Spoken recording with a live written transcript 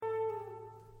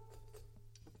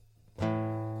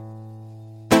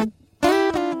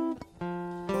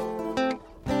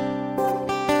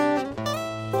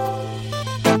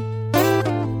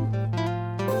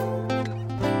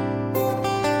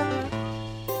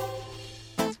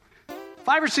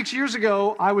5 or 6 years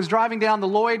ago, I was driving down the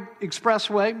Lloyd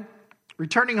Expressway,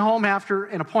 returning home after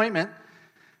an appointment,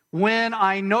 when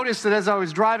I noticed that as I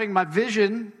was driving, my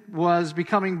vision was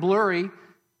becoming blurry,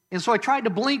 and so I tried to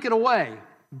blink it away,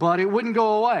 but it wouldn't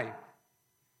go away.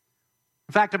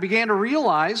 In fact, I began to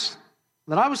realize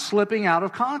that I was slipping out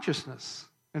of consciousness.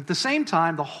 And at the same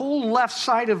time, the whole left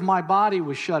side of my body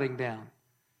was shutting down.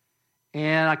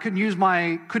 And I could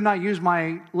not use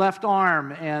my left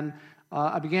arm, and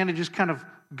I began to just kind of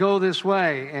go this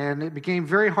way, and it became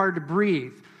very hard to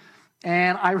breathe.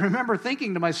 And I remember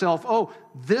thinking to myself, oh,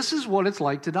 this is what it's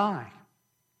like to die.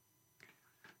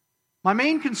 My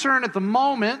main concern at the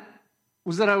moment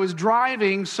was that I was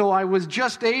driving, so I was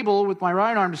just able, with my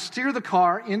right arm, to steer the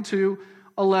car into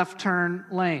a left turn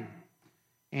lane.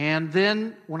 And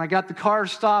then when I got the car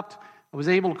stopped, I was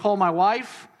able to call my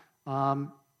wife.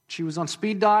 She was on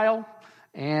speed dial,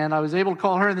 and I was able to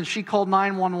call her, and then she called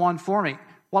 911 for me.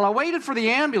 While I waited for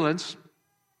the ambulance,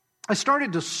 I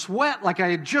started to sweat like I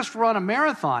had just run a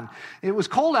marathon. It was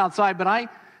cold outside, but I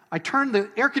turned the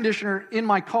air conditioner in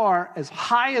my car as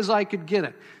high as I could get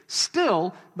it.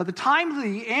 Still, by the time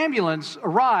the ambulance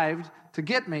arrived to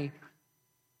get me,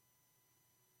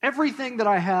 everything that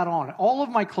I had on, all of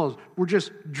my clothes, were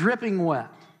just dripping wet.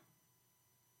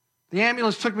 The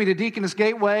ambulance took me to Deaconess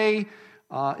Gateway.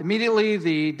 Immediately,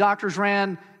 the doctors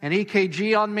ran an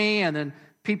EKG on me, and then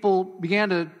people began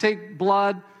to take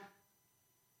blood.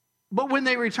 But when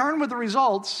they returned with the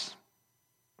results,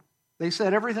 they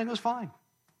said everything was fine.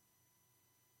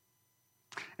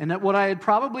 And that what I had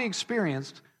probably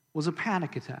experienced was a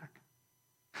panic attack.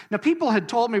 Now, people had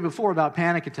told me before about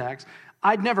panic attacks.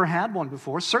 I'd never had one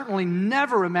before, certainly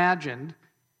never imagined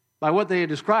by what they had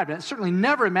described. I certainly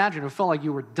never imagined it felt like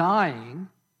you were dying.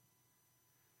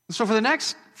 And so for the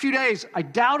next few days, I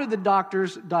doubted the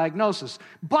doctor's diagnosis.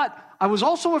 But I was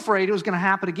also afraid it was going to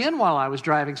happen again while I was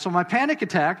driving. So my panic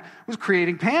attack was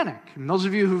creating panic. And those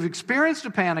of you who've experienced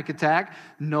a panic attack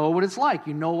know what it's like.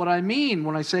 You know what I mean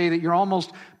when I say that you're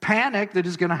almost panicked that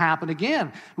it's going to happen again.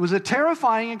 It was a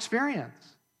terrifying experience.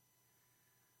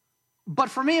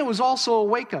 But for me, it was also a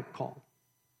wake-up call.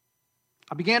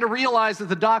 I began to realize that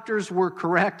the doctors were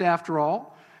correct after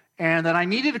all, and that I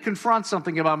needed to confront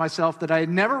something about myself that I had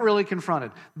never really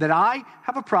confronted, that I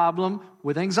have a problem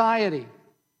with anxiety.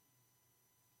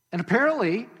 And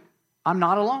apparently, I'm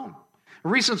not alone. A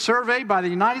recent survey by the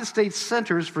United States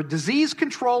Centers for Disease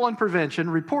Control and Prevention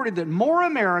reported that more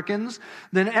Americans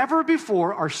than ever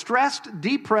before are stressed,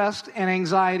 depressed, and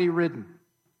anxiety-ridden.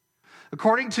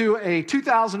 According to a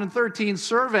 2013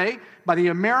 survey by the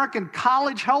American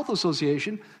College Health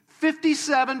Association,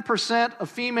 57% of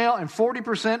female and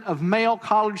 40% of male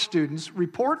college students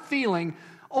report feeling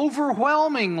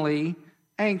overwhelmingly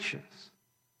anxious.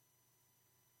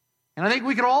 And I think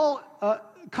we could all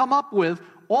come up with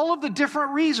all of the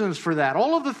different reasons for that,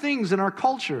 all of the things in our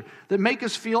culture that make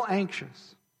us feel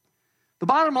anxious. The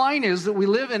bottom line is that we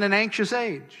live in an anxious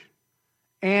age.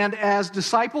 And as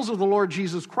disciples of the Lord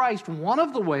Jesus Christ, one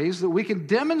of the ways that we can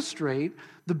demonstrate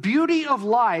the beauty of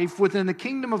life within the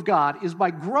kingdom of God is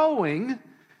by growing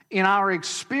in our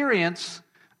experience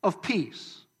of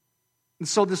peace. And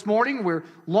so this morning we're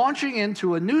launching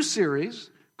into a new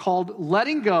series called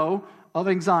Letting Go of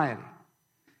Anxiety.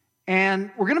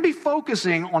 And we're going to be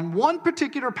focusing on one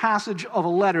particular passage of a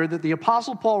letter that the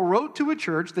Apostle Paul wrote to a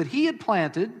church that he had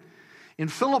planted in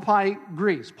Philippi,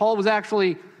 Greece. Paul was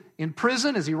actually in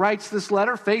prison as he writes this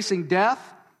letter, facing death,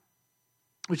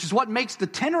 which is what makes the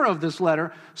tenor of this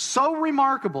letter so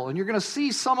remarkable. And you're going to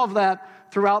see some of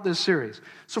that throughout this series.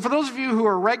 So for those of you who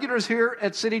are regulars here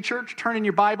at City Church, turn in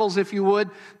your Bibles, if you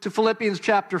would, to Philippians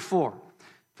chapter 4.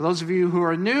 For those of you who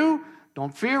are new,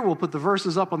 don't fear, we'll put the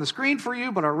verses up on the screen for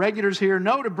you, but our regulars here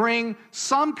know to bring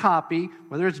some copy,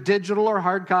 whether it's digital or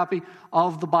hard copy,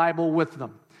 of the Bible with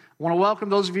them. I want to welcome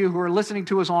those of you who are listening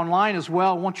to us online as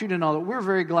well. I want you to know that we're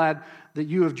very glad that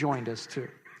you have joined us too.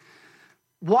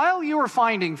 While you are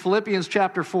finding Philippians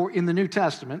chapter 4 in the New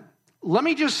Testament, let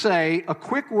me just say a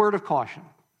quick word of caution.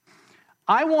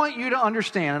 I want you to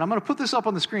understand, and I'm going to put this up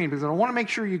on the screen because I want to make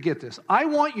sure you get this. I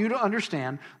want you to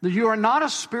understand that you are not a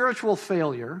spiritual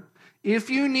failure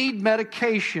if you need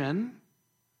medication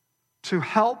to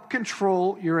help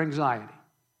control your anxiety.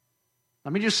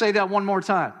 Let me just say that one more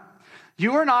time.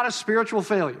 You are not a spiritual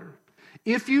failure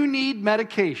if you need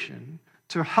medication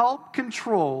to help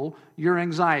control your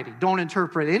anxiety. Don't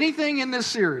interpret anything in this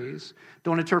series,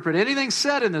 don't interpret anything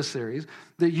said in this series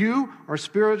that you are a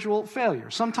spiritual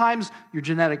failure. Sometimes your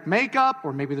genetic makeup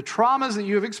or maybe the traumas that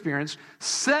you have experienced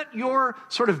set your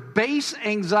sort of base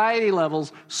anxiety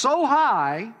levels so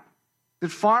high that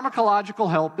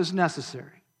pharmacological help is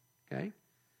necessary. Okay?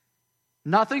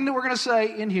 Nothing that we're going to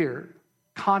say in here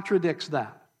contradicts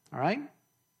that, all right?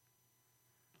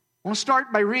 I want to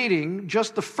start by reading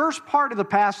just the first part of the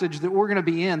passage that we're going to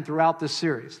be in throughout this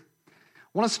series. I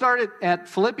want to start at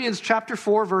Philippians chapter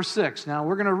 4, verse 6. Now,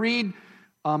 we're going to read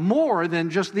more than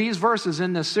just these verses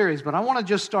in this series, but I want to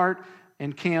just start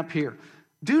and camp here.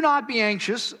 Do not be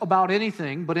anxious about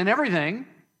anything, but in everything,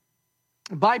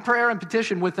 by prayer and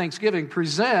petition with thanksgiving,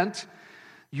 present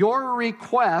your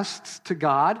requests to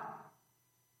God,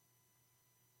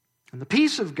 and the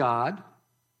peace of God,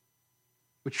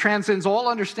 which transcends all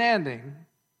understanding,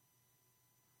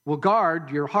 will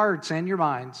guard your hearts and your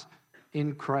minds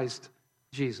in Christ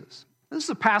Jesus. This is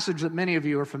a passage that many of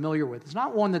you are familiar with. It's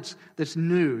not one that's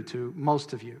new to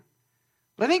most of you.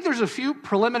 But I think there's a few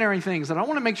preliminary things that I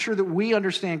want to make sure that we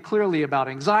understand clearly about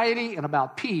anxiety and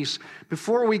about peace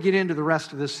before we get into the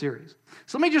rest of this series.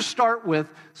 So let me just start with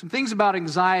some things about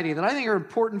anxiety that I think are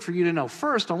important for you to know.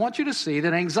 First, I want you to see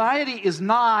that anxiety is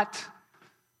not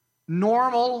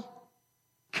normal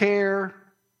care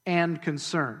and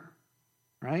concern,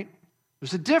 right?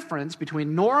 There's a difference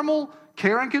between normal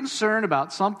care and concern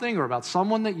about something or about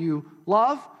someone that you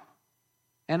love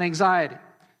and anxiety.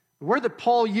 The word that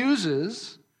Paul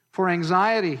uses for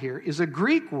anxiety here is a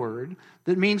Greek word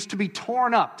that means to be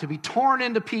torn up, to be torn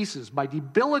into pieces by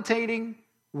debilitating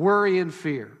worry and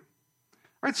fear. All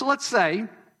right, so let's say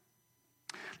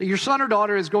that your son or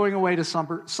daughter is going away to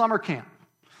summer camp.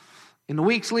 In the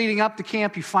weeks leading up to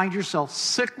camp, you find yourself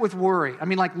sick with worry. I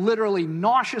mean, like literally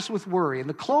nauseous with worry. And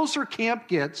the closer camp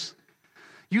gets,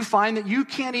 you find that you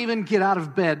can't even get out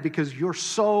of bed because you're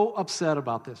so upset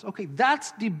about this. Okay,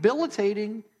 that's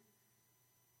debilitating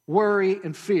worry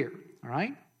and fear, all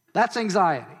right? That's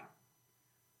anxiety.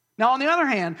 Now, on the other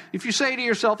hand, if you say to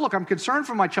yourself, look, I'm concerned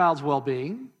for my child's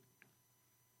well-being,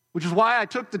 which is why I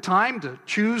took the time to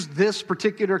choose this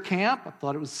particular camp. I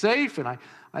thought it was safe, and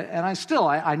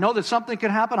I know that something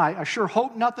can happen. I sure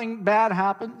hope nothing bad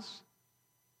happens.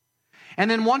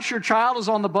 And then once your child is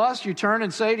on the bus, you turn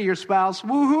and say to your spouse,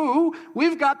 woohoo,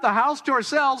 we've got the house to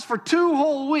ourselves for 2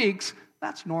 whole weeks.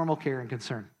 That's normal care and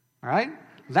concern, all right?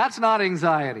 That's not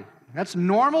anxiety. That's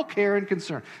normal care and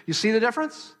concern. You see the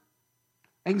difference?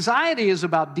 Anxiety is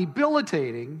about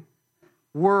debilitating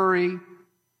worry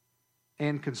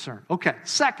and concern. Okay,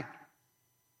 second,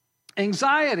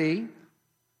 anxiety, I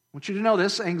want you to know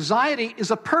this, anxiety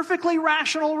is a perfectly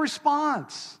rational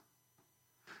response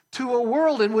to a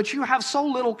world in which you have so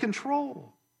little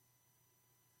control.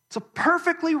 It's a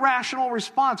perfectly rational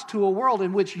response to a world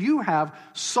in which you have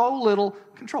so little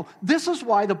control. This is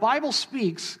why the Bible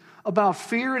speaks about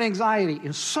fear and anxiety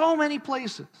in so many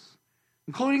places,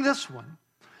 including this one,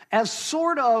 as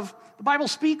sort of, the Bible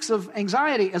speaks of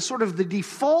anxiety as sort of the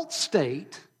default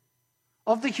state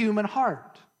of the human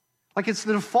heart. Like it's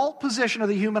the default position of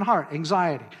the human heart,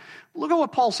 anxiety. Look at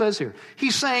what Paul says here.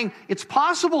 He's saying it's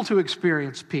possible to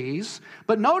experience peace,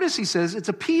 but notice he says it's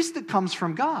a peace that comes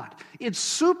from God. It's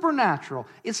supernatural.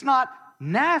 It's not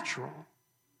natural.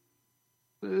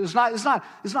 It's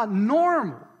not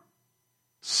normal.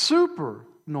 Super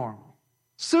normal.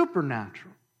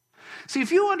 Supernatural. See,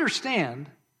 if you understand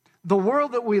the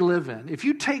world that we live in, if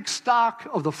you take stock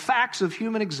of the facts of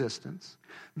human existence,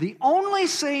 the only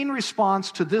sane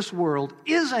response to this world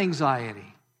is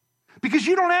anxiety. Because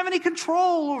you don't have any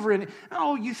control over it.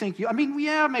 Oh, you think you,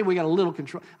 maybe we got a little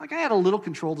control. Like I had a little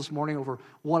control this morning over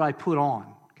what I put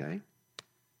on, okay?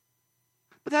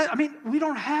 But we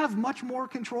don't have much more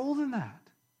control than that.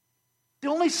 The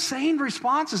only sane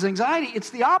response is anxiety. It's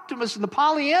the optimists and the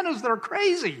Pollyannas that are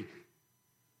crazy.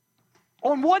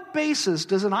 On what basis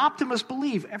does an optimist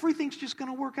believe everything's just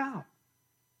going to work out?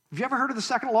 Have you ever heard of the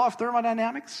second law of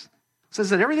thermodynamics? It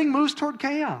says that everything moves toward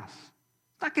chaos.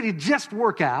 It's not going to just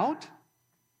work out.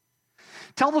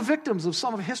 Tell the victims of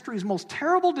some of history's most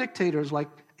terrible dictators like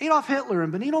Adolf Hitler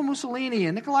and Benito Mussolini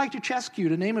and Nicolae Ceausescu,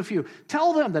 to name a few.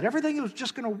 Tell them that everything was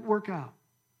just going to work out.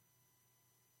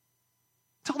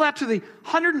 Tell that to the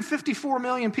 154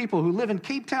 million people who live in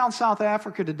Cape Town, South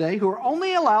Africa today, who are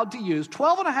only allowed to use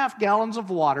 12.5 gallons of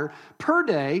water per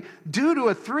day due to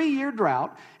a 3-year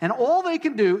drought, and all they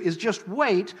can do is just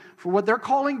wait for what they're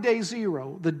calling day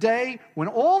zero, the day when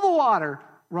all the water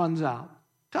runs out.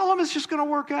 Tell them it's just going to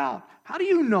work out. How do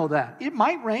you know that? It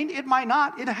might rain, it might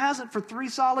not. It hasn't for 3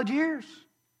 solid years.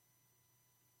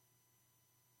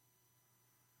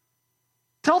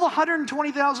 Tell the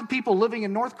 120,000 people living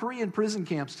in North Korean prison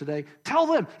camps today, tell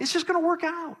them it's just going to work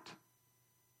out.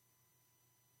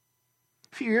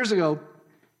 A few years ago,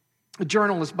 a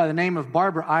journalist by the name of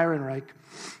Barbara Ehrenreich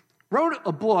wrote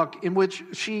a book in which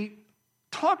she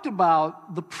talked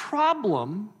about the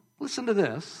problem listen to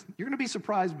this. You're going to be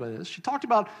surprised by this. She talked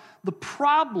about the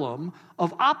problem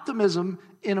of optimism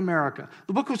in America.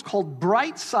 The book was called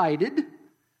Bright-Sided: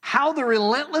 How the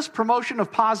Relentless Promotion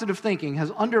of Positive Thinking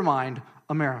Has Undermined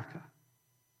America.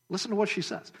 Listen to what she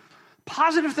says.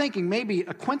 Positive thinking may be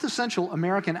a quintessential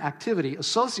American activity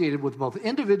associated with both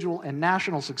individual and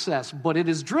national success, but it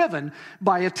is driven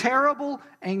by a terrible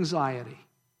anxiety.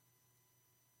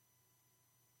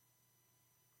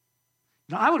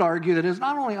 Now, I would argue that it has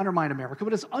not only undermined America,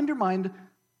 but it's undermined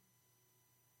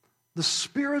the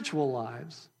spiritual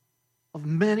lives of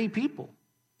many people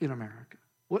in America.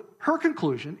 Her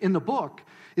conclusion in the book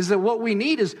is that what we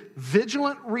need is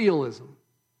vigilant realism.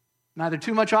 Neither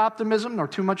too much optimism nor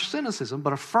too much cynicism,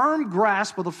 but a firm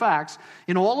grasp of the facts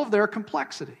in all of their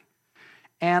complexity.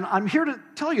 And I'm here to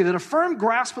tell you that a firm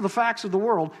grasp of the facts of the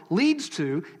world leads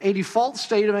to a default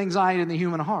state of anxiety in the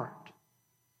human heart,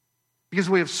 because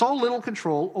we have so little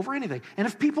control over anything. And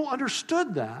if people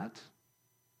understood that,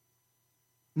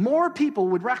 more people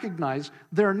would recognize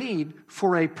their need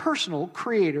for a personal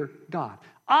creator God.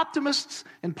 Optimists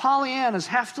and Pollyannas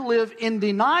have to live in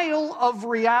denial of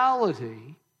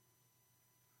reality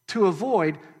to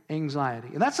avoid anxiety.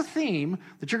 And that's a theme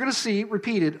that you're going to see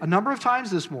repeated a number of times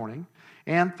this morning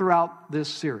and throughout this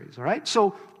series, all right?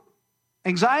 So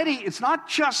anxiety, it's not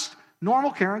just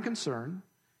normal care and concern.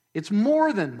 It's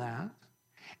more than that.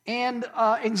 And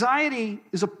anxiety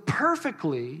is a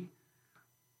perfectly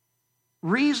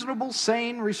reasonable,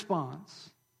 sane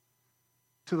response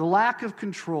to the lack of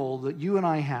control that you and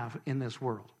I have in this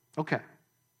world. Okay.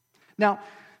 Now,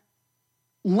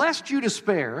 lest you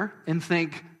despair and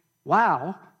think,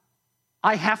 wow,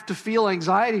 I have to feel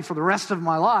anxiety for the rest of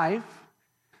my life,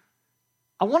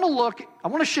 I want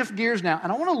to shift gears now,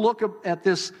 and I want to look at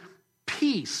this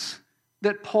peace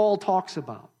that Paul talks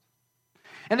about.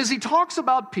 And as he talks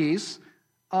about peace,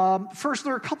 first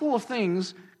there are a couple of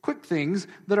things, quick things,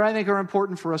 that I think are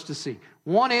important for us to see.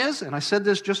 One is, and I said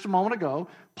this just a moment ago,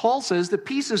 Paul says that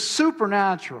peace is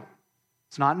supernatural.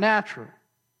 It's not natural.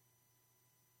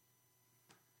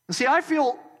 And see, I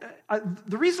feel,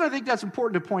 the reason I think that's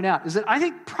important to point out is that I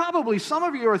think probably some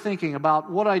of you are thinking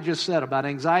about what I just said about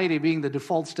anxiety being the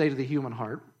default state of the human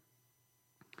heart,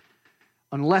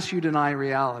 unless you deny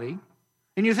reality.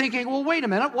 And you're thinking, well, wait a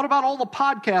minute, what about all the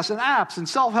podcasts and apps and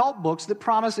self-help books that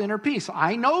promise inner peace?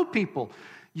 I know people,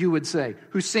 you would say,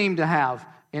 who seem to have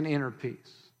an inner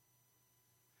peace.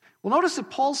 Well, notice that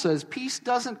Paul says peace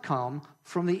doesn't come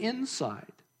from the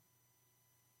inside.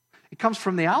 It comes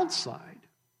from the outside.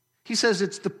 He says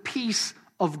it's the peace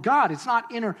of God. It's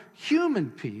not inner human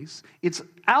peace. It's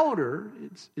outer,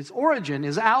 its origin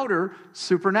is outer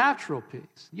supernatural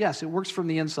peace. Yes, it works from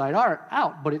the inside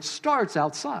out, but it starts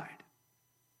outside.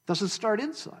 It doesn't start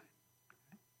inside.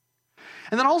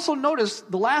 And then also notice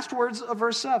the last words of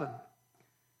verse 7.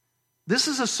 This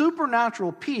is a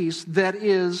supernatural peace that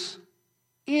is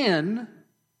in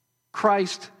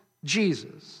Christ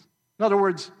Jesus. In other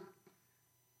words,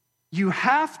 you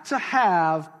have to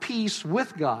have peace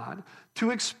with God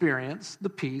to experience the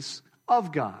peace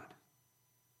of God.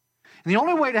 And the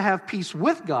only way to have peace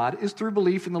with God is through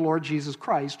belief in the Lord Jesus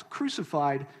Christ,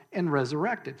 crucified and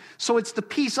resurrected. So it's the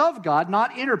peace of God,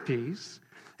 not inner peace.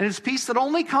 And it's peace that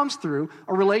only comes through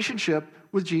a relationship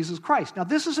with Jesus Christ. Now,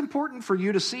 this is important for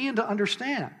you to see and to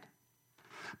understand,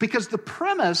 because the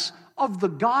premise of the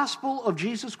gospel of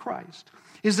Jesus Christ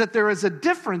is that there is a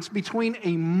difference between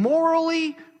a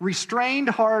morally restrained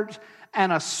heart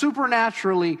and a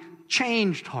supernaturally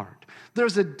changed heart.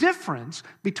 There's a difference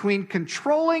between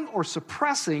controlling or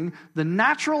suppressing the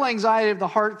natural anxiety of the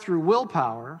heart through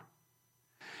willpower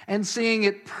and seeing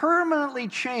it permanently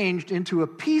changed into a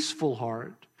peaceful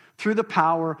heart through the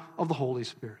power of the Holy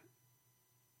Spirit.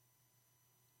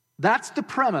 That's the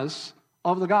premise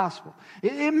of the gospel.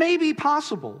 It may be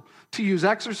possible to use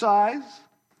exercise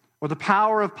or the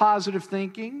power of positive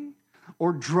thinking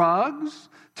or drugs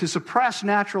to suppress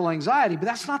natural anxiety, but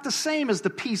that's not the same as the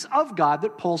peace of God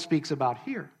that Paul speaks about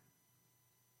here.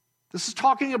 This is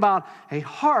talking about a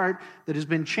heart that has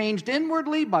been changed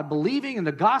inwardly by believing in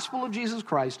the gospel of Jesus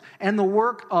Christ and the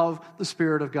work of the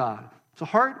Spirit of God. It's a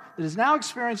heart that is now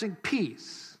experiencing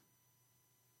peace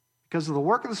because of the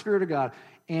work of the Spirit of God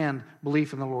and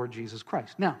belief in the Lord Jesus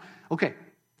Christ. Now, okay.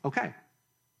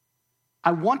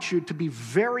 I want you to be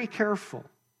very careful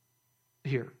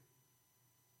here.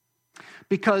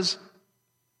 Because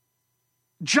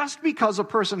just because a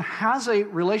person has a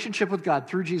relationship with God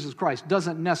through Jesus Christ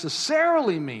doesn't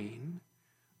necessarily mean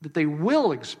that they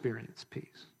will experience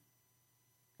peace.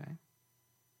 Okay?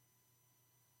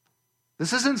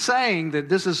 This isn't saying that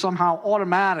this is somehow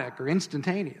automatic or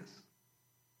instantaneous.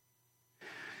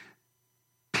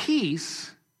 Peace peace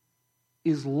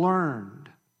is learned.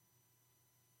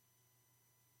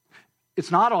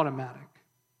 It's not automatic.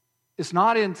 It's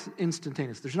not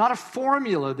instantaneous. There's not a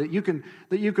formula that you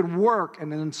can work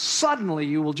and then suddenly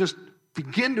you will just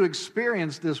begin to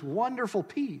experience this wonderful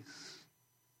peace.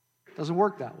 It doesn't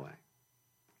work that way.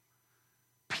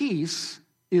 Peace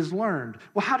is learned.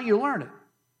 Well, how do you learn it?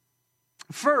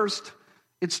 First,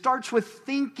 it starts with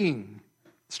thinking.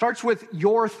 It starts with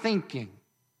your thinking.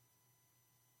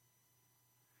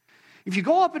 If you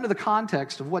go up into the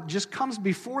context of what just comes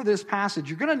before this passage,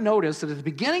 you're going to notice that at the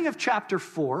beginning of chapter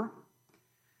 4,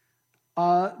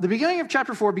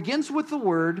 begins with the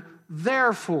word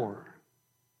therefore.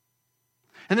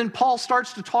 And then Paul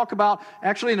starts to talk about,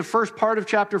 actually in the first part of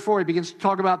chapter 4, he begins to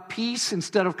talk about peace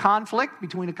instead of conflict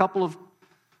between a couple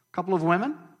of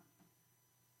women.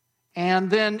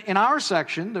 And then in our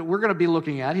section that we're going to be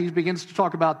looking at, he begins to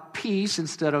talk about peace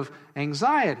instead of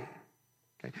anxiety.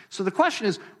 Okay. So the question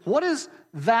is, what is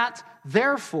that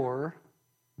therefore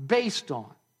based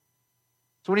on?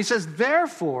 So when he says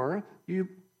therefore, you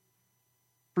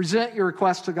present your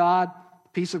request to God, the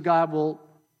peace of God will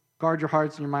guard your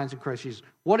hearts and your minds in Christ Jesus.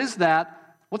 What is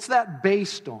that? What's that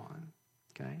based on?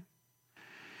 Okay.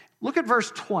 Look at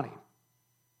verse 20.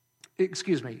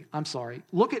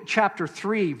 Look at chapter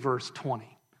 3, verse 20.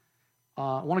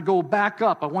 I want to go back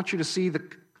up. I want you to see the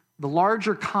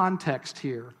larger context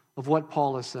here of what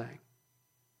Paul is saying.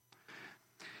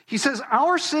 He says,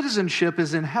 our citizenship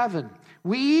is in heaven.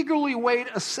 We eagerly wait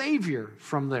a Savior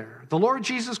from there, the Lord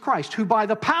Jesus Christ, who by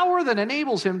the power that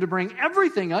enables him to bring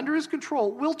everything under his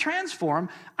control will transform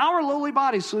our lowly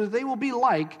bodies so that they will be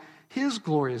like his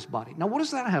glorious body. Now, what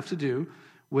does that have to do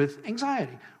with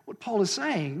anxiety? What Paul is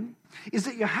saying is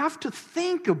that you have to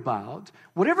think about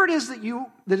whatever it is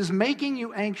that is making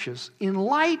you anxious in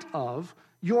light of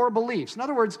your beliefs. In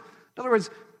other words,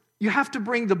 you have to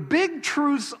bring the big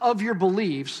truths of your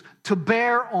beliefs to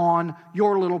bear on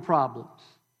your little problems.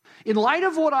 In light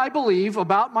of what I believe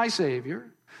about my Savior,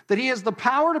 that he has the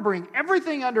power to bring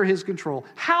everything under his control,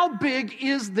 how big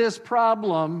is this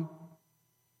problem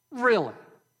really?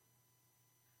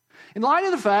 In light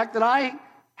of the fact that I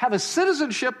have a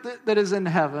citizenship that is in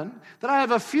heaven, that I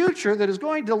have a future that is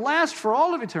going to last for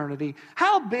all of eternity,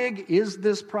 how big is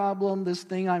this problem, this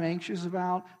thing I'm anxious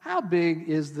about? How big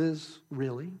is this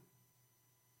really?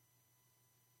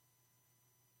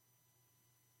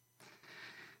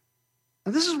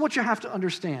 And this is what you have to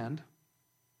understand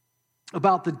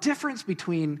about the difference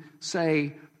between,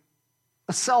 say,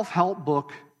 a self-help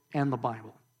book and the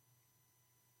Bible.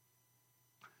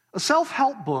 A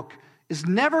self-help book is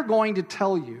never going to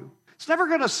tell you, it's never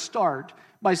going to start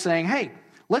by saying, hey,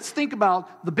 let's think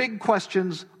about the big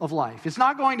questions of life. It's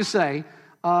not going to say,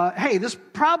 hey, this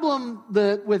problem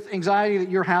with anxiety that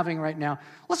you're having right now,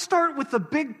 let's start with the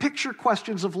big picture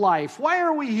questions of life. Why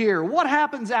are we here? What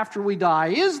happens after we die?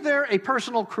 Is there a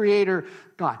personal creator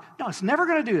God? No, it's never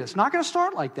going to do this. It's not going to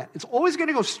start like that. It's always going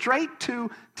to go straight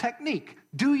to technique.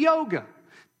 Do yoga.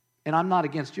 And I'm not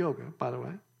against yoga, by the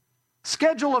way.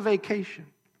 Schedule a vacation.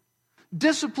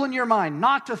 Discipline your mind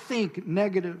not to think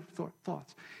negative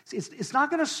thoughts. It's not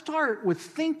going to start with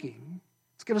thinking.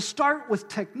 It's going to start with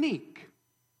technique.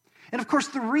 And of course,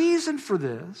 the reason for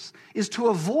this is to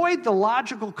avoid the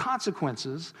logical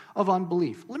consequences of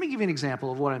unbelief. Let me give you an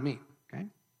example of what I mean. Okay?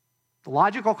 The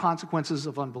logical consequences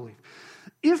of unbelief.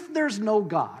 If there's no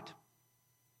God,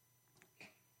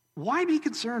 why be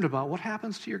concerned about what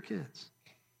happens to your kids?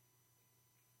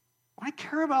 Why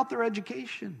care about their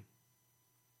education,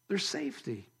 their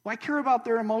safety? Why care about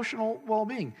their emotional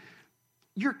well-being?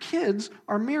 Your kids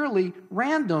are merely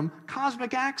random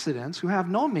cosmic accidents who have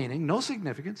no meaning, no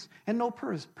significance, and no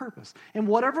purpose. And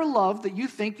whatever love that you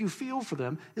think you feel for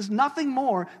them is nothing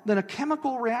more than a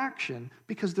chemical reaction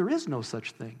because there is no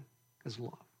such thing as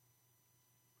love.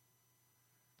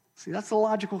 See, that's the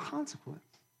logical consequence.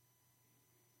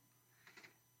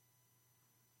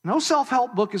 No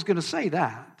self-help book is going to say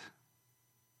that.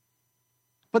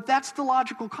 But that's the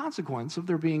logical consequence of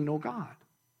there being no God.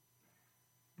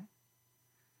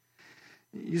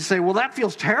 You say, well, that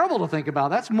feels terrible to think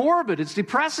about. That's morbid. It's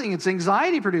depressing. It's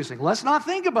anxiety-producing. Let's not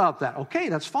think about that. Okay,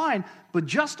 that's fine. But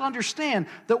just understand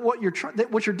that what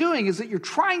you're doing is that you're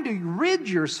trying to rid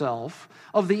yourself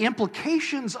of the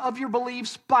implications of your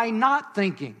beliefs by not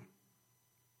thinking.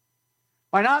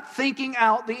 By not thinking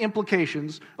out the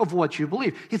implications of what you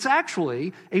believe. It's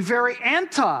actually a very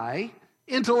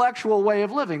anti-intellectual way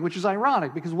of living, which is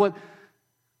ironic because what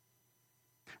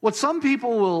some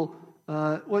people will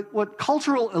what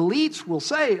cultural elites will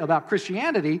say about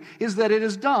Christianity is that it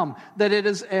is dumb, that it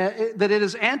is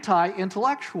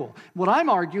anti-intellectual. What I'm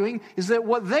arguing is that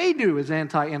what they do is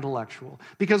anti-intellectual.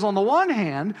 Because on the one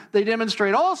hand, they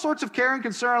demonstrate all sorts of care and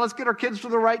concern. Let's get our kids to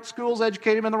the right schools,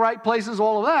 educate them in the right places,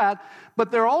 all of that.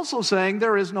 But they're also saying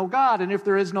there is no God. And if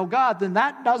there is no God, then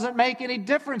that doesn't make any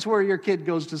difference where your kid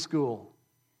goes to school.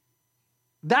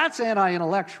 That's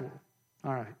anti-intellectual.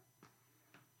 All right.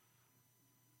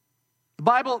 The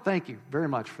Bible, thank you very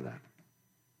much for that.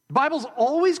 The Bible's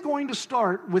always going to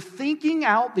start with thinking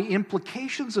out the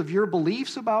implications of your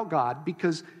beliefs about God,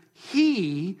 because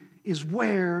He is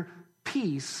where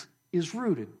peace is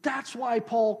rooted. That's why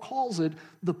Paul calls it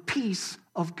the peace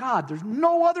of God. There's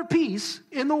no other peace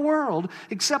in the world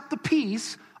except the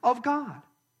peace of God.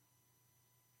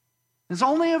 It's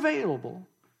only available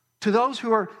to those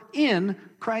who are in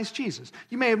Christ Jesus.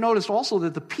 You may have noticed also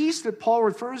that the peace that Paul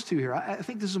refers to here, I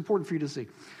think this is important for you to see.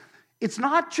 It's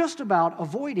not just about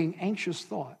avoiding anxious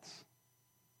thoughts.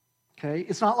 Okay?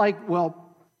 It's not like,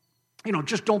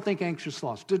 just don't think anxious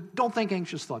thoughts. Don't think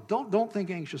anxious thoughts. Don't think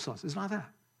anxious thoughts. It's not that.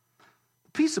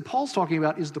 The peace that Paul's talking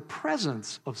about is the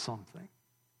presence of something.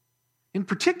 In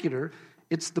particular,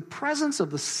 it's the presence of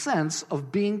the sense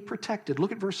of being protected.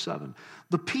 Look at verse 7.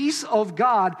 The peace of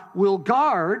God will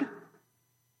guard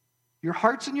your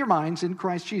hearts and your minds in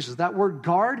Christ Jesus. That word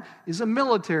guard is a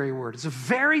military word. It's a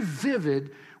very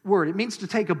vivid word. It means to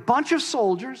take a bunch of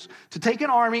soldiers, to take an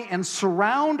army and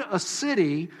surround a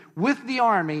city with the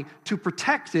army to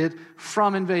protect it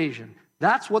from invasion.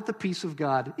 That's what the peace of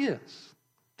God is.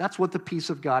 That's what the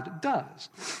peace of God does.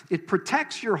 It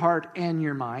protects your heart and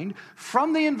your mind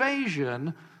from the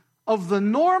invasion of the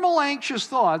normal anxious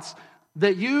thoughts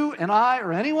that you and I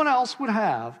or anyone else would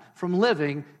have from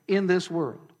living in this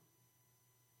world.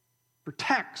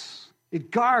 Protects, it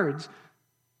guards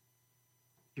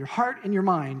your heart and your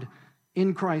mind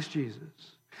in Christ Jesus.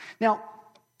 Now,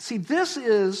 see, this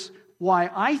is why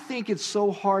I think it's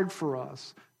so hard for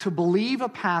us to believe a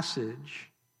passage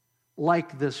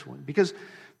like this one. Because,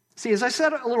 see, as I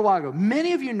said a little while ago,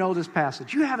 many of you know this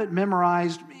passage. You have it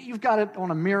memorized. You've got it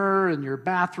on a mirror in your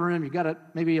bathroom. You've got it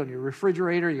maybe on your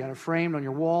refrigerator. You got it framed on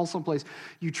your wall someplace.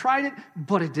 You tried it,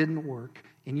 but it didn't work.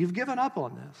 And you've given up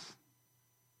on this.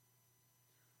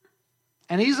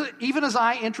 And even as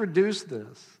I introduced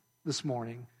this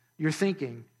morning, you're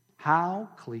thinking, how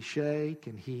cliche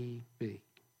can he be?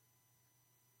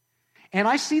 And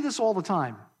I see this all the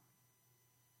time.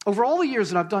 Over all the years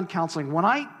that I've done counseling,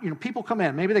 when people come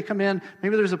in, maybe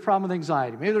maybe there's a problem with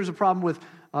anxiety, maybe there's a problem with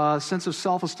sense of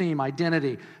self-esteem,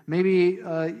 identity, maybe,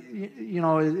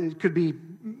 it could be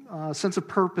a sense of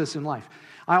purpose in life.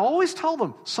 I always tell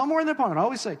them, somewhere in their appointment, I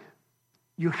always say,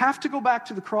 you have to go back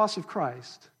to the cross of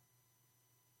Christ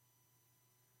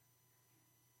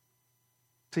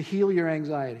to heal your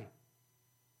anxiety,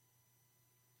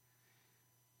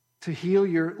 to heal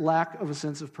your lack of a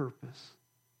sense of purpose,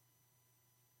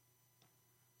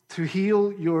 to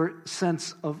heal your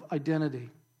sense of identity.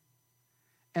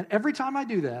 And every time I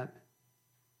do that,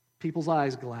 people's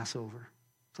eyes glass over.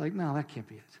 It's like, no, that can't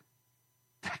be it.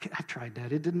 I've tried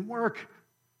that. It didn't work.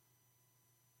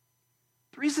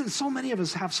 The reason so many of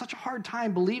us have such a hard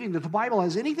time believing that the Bible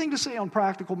has anything to say on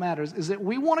practical matters is that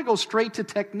we want to go straight to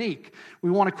technique. We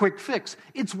want a quick fix.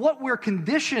 It's what we're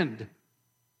conditioned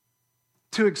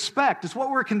to expect. It's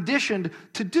what we're conditioned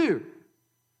to do.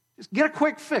 Just get a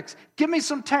quick fix. Give me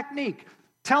some technique.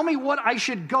 Tell me what I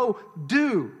should go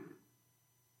do.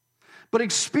 But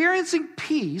experiencing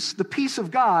peace, the peace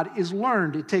of God, is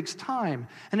learned. It takes time.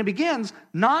 And it begins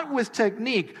not with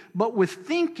technique, but with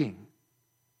thinking.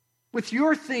 With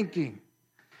your thinking.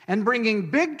 And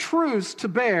bringing big truths to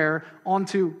bear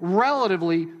onto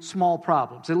relatively small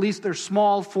problems. At least they're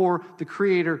small for the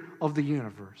creator of the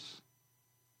universe.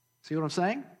 See what I'm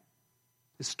saying?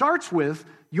 It starts with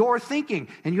your thinking,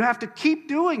 and you have to keep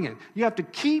doing it. You have to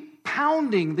keep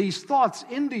pounding these thoughts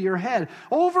into your head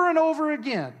over and over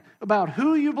again about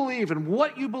who you believe and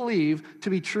what you believe to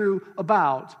be true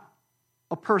about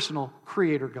a personal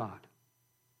creator God.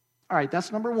 All right,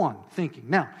 that's number one, thinking.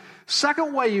 Now,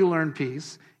 second way you learn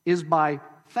peace is by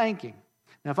thanking.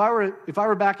 Now, if I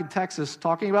were back in Texas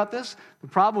talking about this, the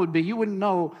problem would be you wouldn't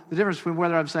know the difference between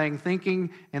whether I'm saying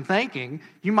thinking and thanking.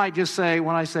 You might just say,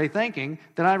 when I say thanking,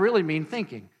 that I really mean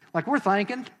thinking. Like, we're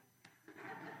thanking.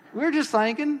 We're just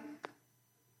thanking.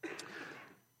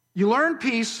 You learn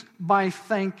peace by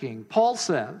thanking. Paul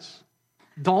says,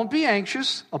 don't be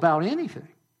anxious about anything.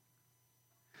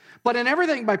 But in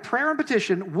everything, by prayer and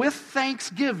petition, with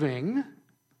thanksgiving,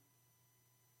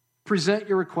 present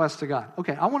your request to God.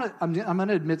 Okay, I'm going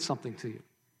to admit something to you.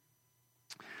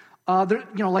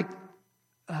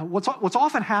 what's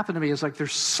often happened to me is like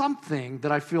there's something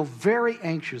that I feel very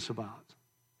anxious about.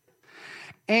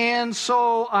 And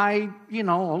so I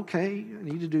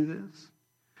need to do this.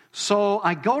 So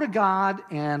I go to God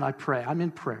and I pray. I'm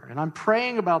in prayer and I'm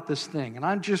praying about this thing. And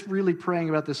I'm just really praying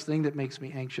about this thing that makes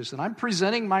me anxious. And I'm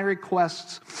presenting my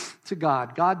requests to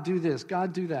God. God, do this.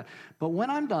 God, do that. But when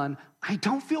I'm done, I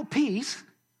don't feel peace.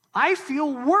 I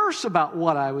feel worse about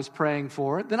what I was praying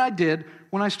for than I did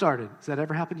when I started. Has that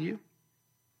ever happened to you?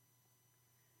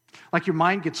 Like your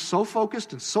mind gets so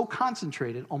focused and so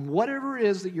concentrated on whatever it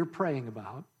is that you're praying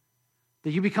about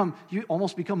that you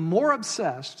almost become more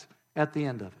obsessed at the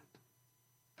end of it.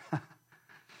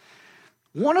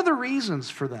 One of the reasons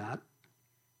for that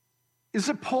is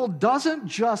that Paul doesn't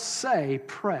just say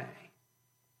pray.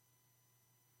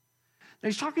 Now,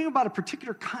 he's talking about a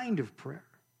particular kind of prayer.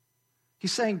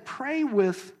 He's saying pray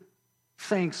with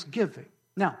thanksgiving.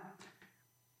 Now,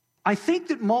 I think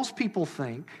that most people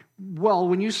think, well,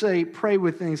 when you say pray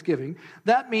with thanksgiving,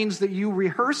 that means that you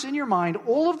rehearse in your mind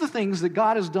all of the things that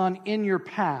God has done in your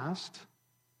past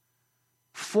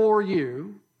for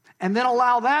you, and then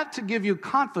allow that to give you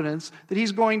confidence that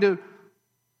he's going to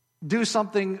do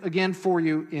something again for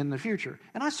you in the future.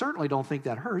 And I certainly don't think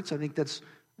that hurts. I think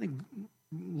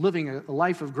living a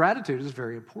life of gratitude is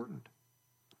very important.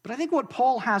 But I think what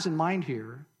Paul has in mind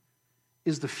here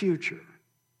is the future,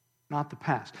 not the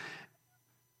past.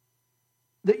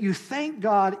 That you thank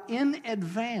God in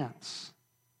advance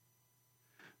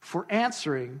for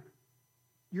answering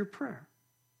your prayer.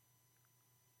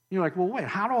 You're like, well, wait,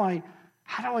 how do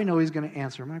I know he's going to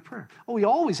answer my prayer? Oh, he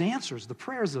always answers the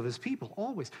prayers of his people,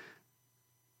 always.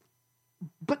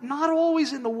 But not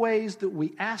always in the ways that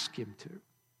we ask him to.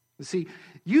 You see,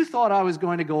 you thought I was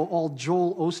going to go all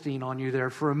Joel Osteen on you there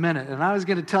for a minute, and I was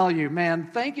going to tell you,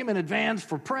 man, thank him in advance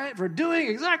for doing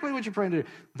exactly what you're praying to do.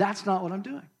 That's not what I'm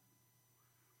doing.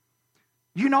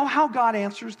 You know how God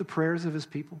answers the prayers of his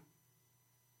people?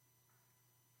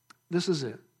 This is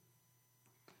it.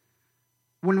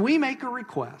 When we make a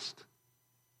request,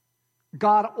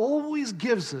 God always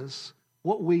gives us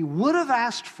what we would have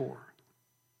asked for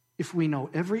if we knew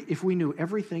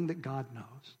everything that God knows.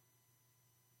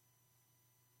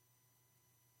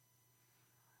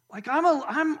 Like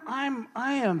I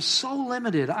am so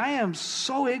limited. I am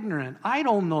so ignorant. I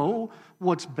don't know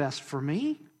what's best for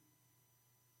me.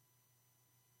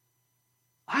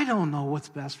 I don't know what's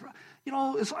best for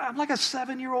I'm like a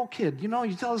 7-year-old kid. You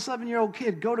tell a 7-year-old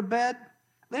kid, go to bed.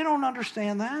 They don't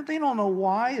understand that. They don't know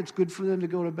why it's good for them to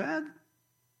go to bed.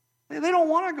 They don't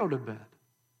want to go to bed.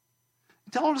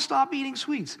 Tell them to stop eating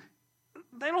sweets.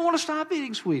 They don't want to stop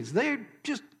eating sweets. They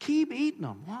just keep eating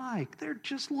them. Why? They're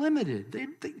just limited.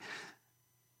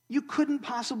 You couldn't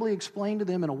possibly explain to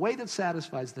them in a way that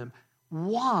satisfies them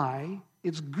why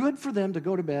it's good for them to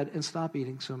go to bed and stop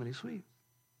eating so many sweets.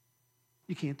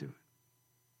 You can't do it.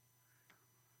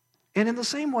 And in the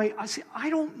same way, I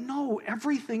don't know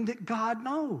everything that God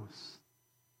knows.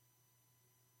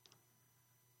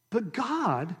 But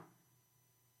God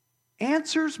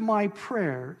answers my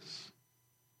prayers.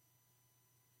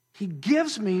 He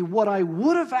gives me what I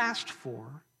would have asked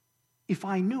for if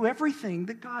I knew everything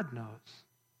that God knows.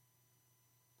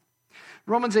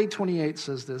 Romans 8:28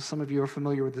 says this. Some of you are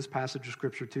familiar with this passage of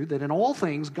Scripture too, that in all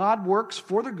things God works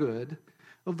for the good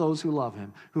of those who love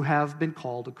him, who have been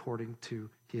called according to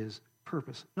his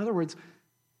purpose. In other words,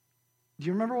 do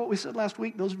you remember what we said last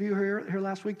week? Those of you who were here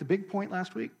last week, the big point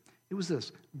last week? It was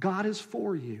this: God is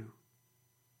for you.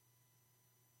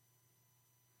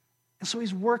 And so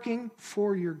he's working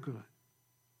for your good.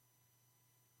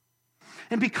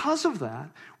 And because of that,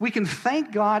 we can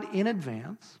thank God in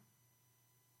advance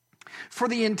for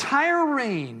the entire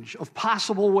range of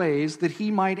possible ways that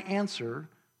he might answer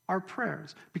our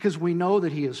prayers, because we know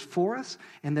that he is for us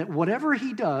and that whatever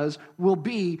he does will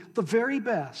be the very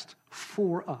best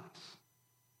for us.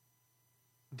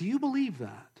 Do you believe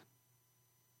that?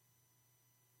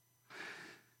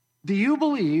 Do you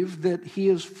believe that he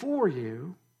is for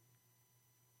you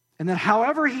and that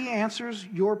however he answers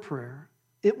your prayer,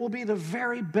 it will be the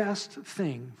very best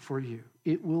thing for you?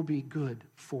 It will be good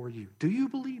for you. Do you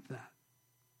believe that?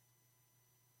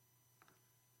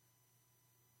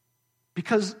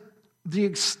 Because the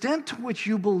extent to which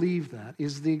you believe that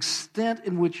is the extent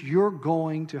in which you're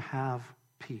going to have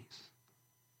peace.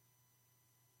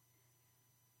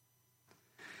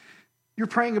 You're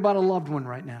praying about a loved one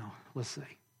right now, let's say.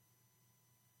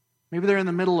 Maybe they're in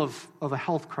the middle of a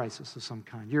health crisis of some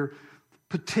kind. You're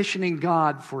petitioning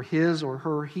God for his or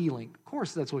her healing. Of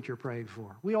course, that's what you're praying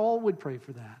for. We all would pray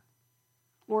for that.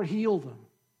 Lord, heal them.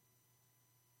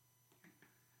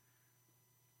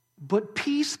 But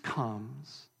peace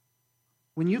comes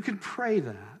when you can pray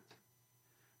that,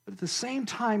 but at the same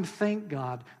time thank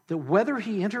God that whether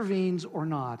he intervenes or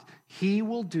not, he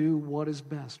will do what is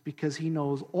best because he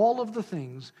knows all of the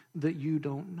things that you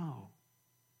don't know.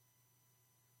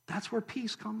 That's where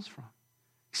peace comes from.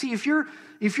 See, if your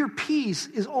peace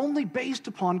is only based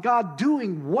upon God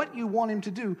doing what you want him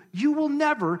to do, you will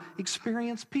never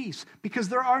experience peace because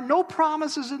there are no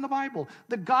promises in the Bible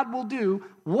that God will do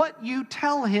what you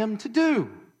tell him to do.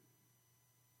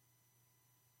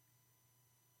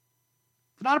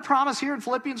 It's not a promise here in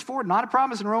Philippians 4, not a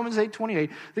promise in Romans 8:28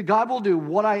 that God will do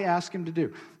what I ask him to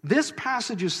do. This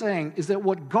passage is saying is that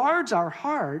what guards our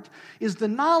heart is the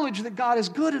knowledge that God is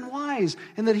good and wise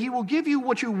and that he will give you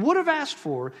what you would have asked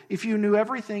for if you knew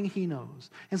everything he knows.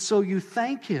 And so you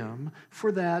thank him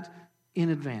for that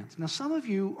in advance. Now, some of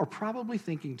you are probably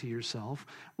thinking to yourself,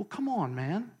 well, come on,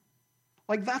 man.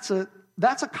 Like that's a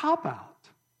cop-out.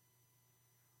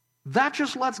 That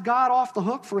just lets God off the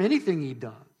hook for anything he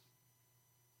does.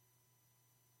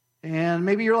 And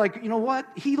maybe you're like, you know what?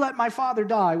 He let my father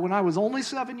die when I was only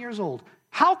 7 years old.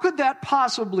 How could that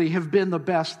possibly have been the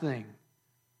best thing?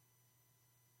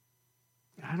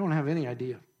 I don't have any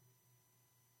idea.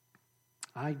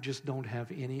 I just don't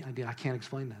have any idea. I can't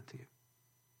explain that to you.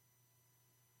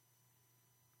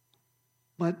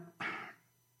 But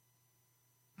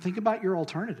think about your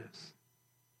alternatives.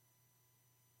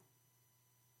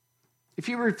 If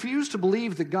you refuse to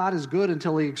believe that God is good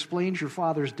until he explains your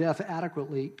father's death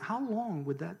adequately, how long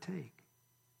would that take?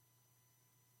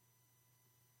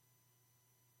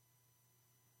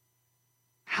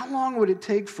 How long would it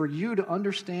take for you to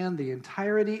understand the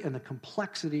entirety and the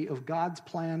complexity of God's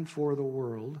plan for the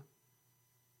world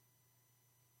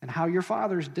and how your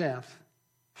father's death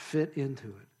fit into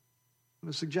it? I'm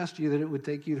going to suggest to you that it would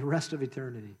take you the rest of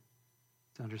eternity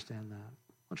to understand that,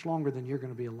 much longer than you're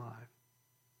going to be alive.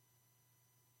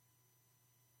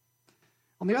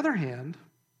 On the other hand,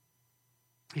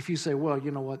 if you say, well, you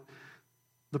know what,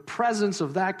 the presence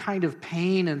of that kind of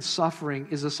pain and suffering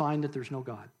is a sign that there's no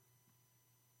God.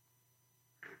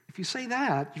 If you say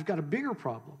that, you've got a bigger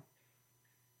problem.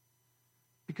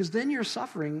 Because then your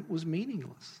suffering was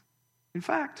meaningless. In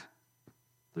fact,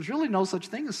 there's really no such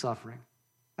thing as suffering.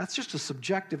 That's just a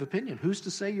subjective opinion. Who's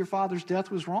to say your father's death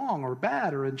was wrong or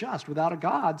bad or unjust? Without a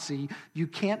God, see, you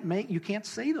can't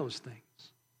say those things.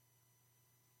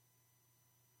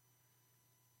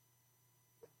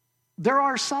 There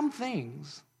are some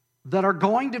things that are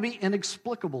going to be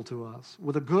inexplicable to us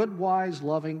with a good, wise,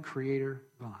 loving Creator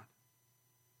God.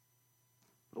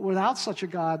 But without such a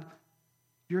God,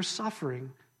 your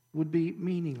suffering would be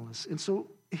meaningless. And so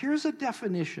here's a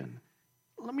definition.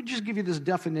 Let me just give you this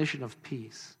definition of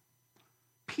peace.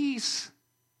 Peace,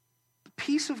 the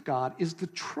peace of God is the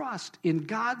trust in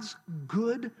God's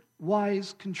good,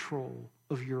 wise control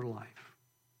of your life.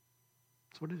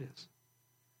 That's what it is.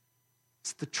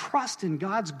 It's the trust in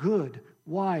God's good,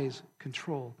 wise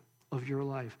control of your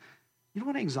life. You know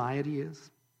what anxiety is?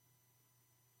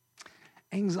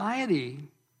 Anxiety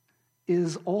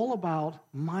is all about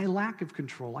my lack of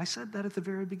control. I said that at the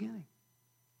very beginning.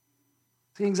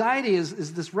 See, anxiety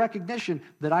is this recognition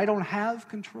that I don't have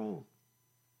control.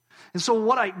 And so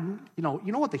you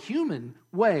know what the human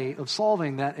way of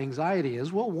solving that anxiety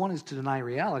is? Well, one is to deny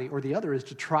reality, or the other is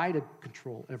to try to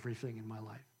control everything in my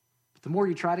life. The more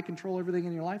you try to control everything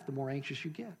in your life, the more anxious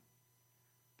you get.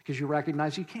 Because you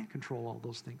recognize you can't control all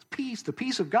those things. Peace, the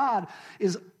peace of God,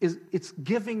 it's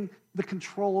giving the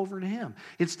control over to him.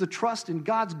 It's the trust in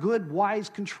God's good, wise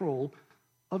control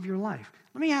of your life.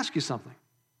 Let me ask you something.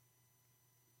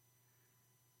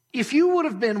 If you would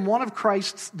have been one of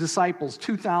Christ's disciples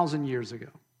 2,000 years ago,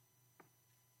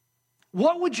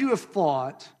 what would you have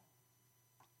thought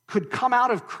could come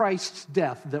out of Christ's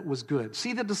death that was good?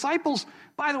 See, the disciples,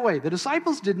 by the way, the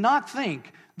disciples did not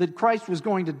think that Christ was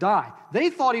going to die. They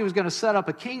thought he was going to set up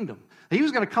a kingdom. He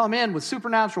was going to come in with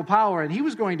supernatural power, and he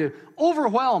was going to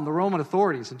overwhelm the Roman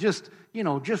authorities and just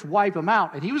wipe them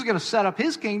out. And he was going to set up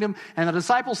his kingdom, and the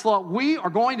disciples thought, we are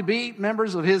going to be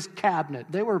members of his cabinet.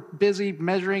 They were busy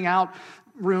measuring out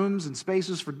rooms and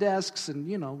spaces for desks, and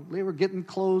they were getting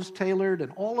clothes tailored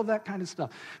and all of that kind of stuff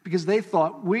because they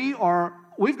thought we've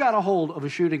got a hold of a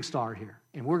shooting star here,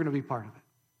 and we're going to be part of it.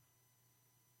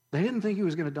 They didn't think he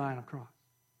was going to die on a cross.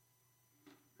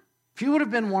 If you would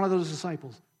have been one of those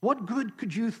disciples, what good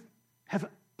could you have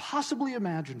possibly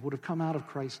imagined would have come out of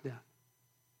Christ's death?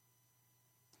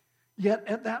 Yet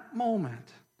at that moment,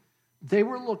 they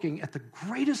were looking at the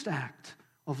greatest act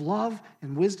of love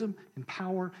and wisdom and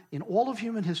power in all of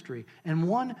human history, and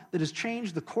one that has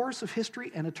changed the course of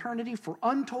history and eternity for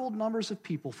untold numbers of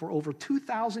people for over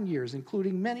 2,000 years,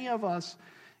 including many of us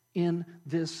in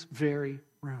this very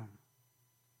room.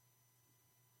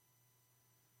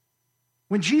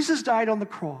 When Jesus died on the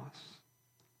cross,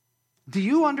 do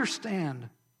you understand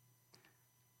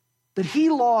that he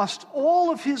lost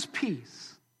all of his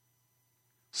peace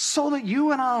so that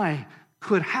you and I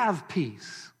could have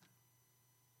peace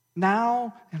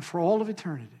now and for all of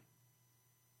eternity?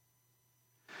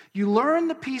 You learn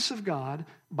the peace of God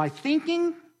by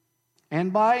thinking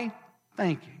and by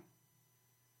thanking.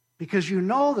 Because you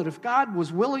know that if God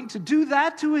was willing to do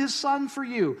that to his son for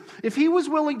you, if he was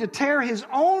willing to tear his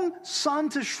own son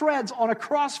to shreds on a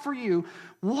cross for you,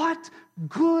 what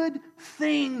good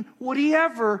thing would he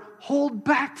ever hold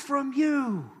back from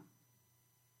you?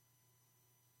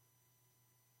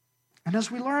 And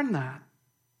as we learn that,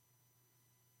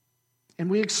 and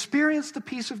we experience the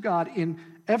peace of God in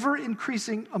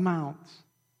ever-increasing amounts,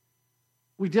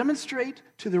 we demonstrate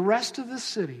to the rest of this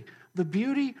city the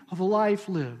beauty of a life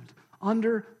lived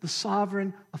under the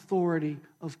sovereign authority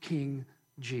of King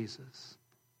Jesus.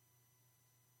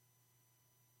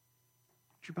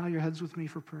 Would you bow your heads with me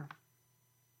for prayer?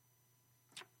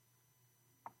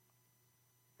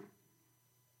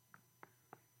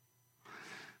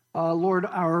 Lord,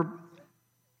 our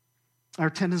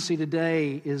tendency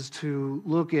today is to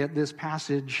look at this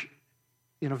passage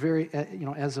in a very,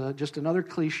 as just another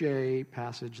cliche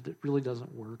passage that really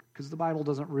doesn't work, because the Bible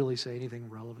doesn't really say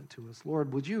anything relevant to us.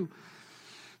 Lord, would you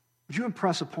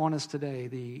impress upon us today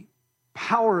the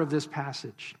power of this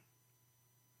passage?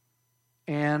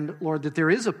 And Lord, that there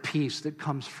is a peace that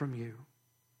comes from you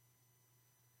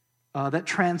that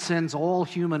transcends all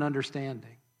human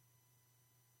understanding.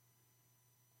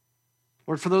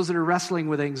 Lord, for those that are wrestling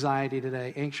with anxiety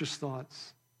today, anxious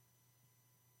thoughts,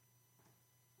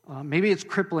 maybe it's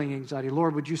crippling anxiety.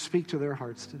 Lord, would you speak to their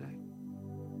hearts today?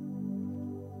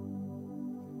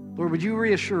 Lord, would you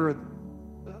reassure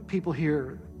people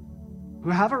here who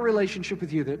have a relationship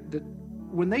with you that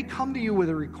when they come to you with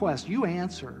a request, you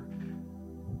answer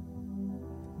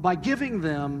by giving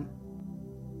them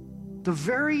the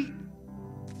very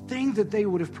thing that they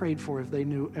would have prayed for if they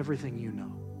knew everything you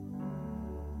know.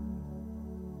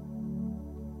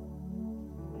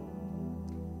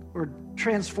 Lord,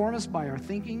 transform us by our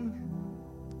thinking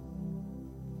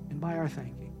and by our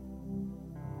thanking.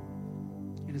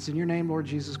 And it's in your name, Lord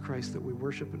Jesus Christ, that we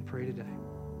worship and pray today.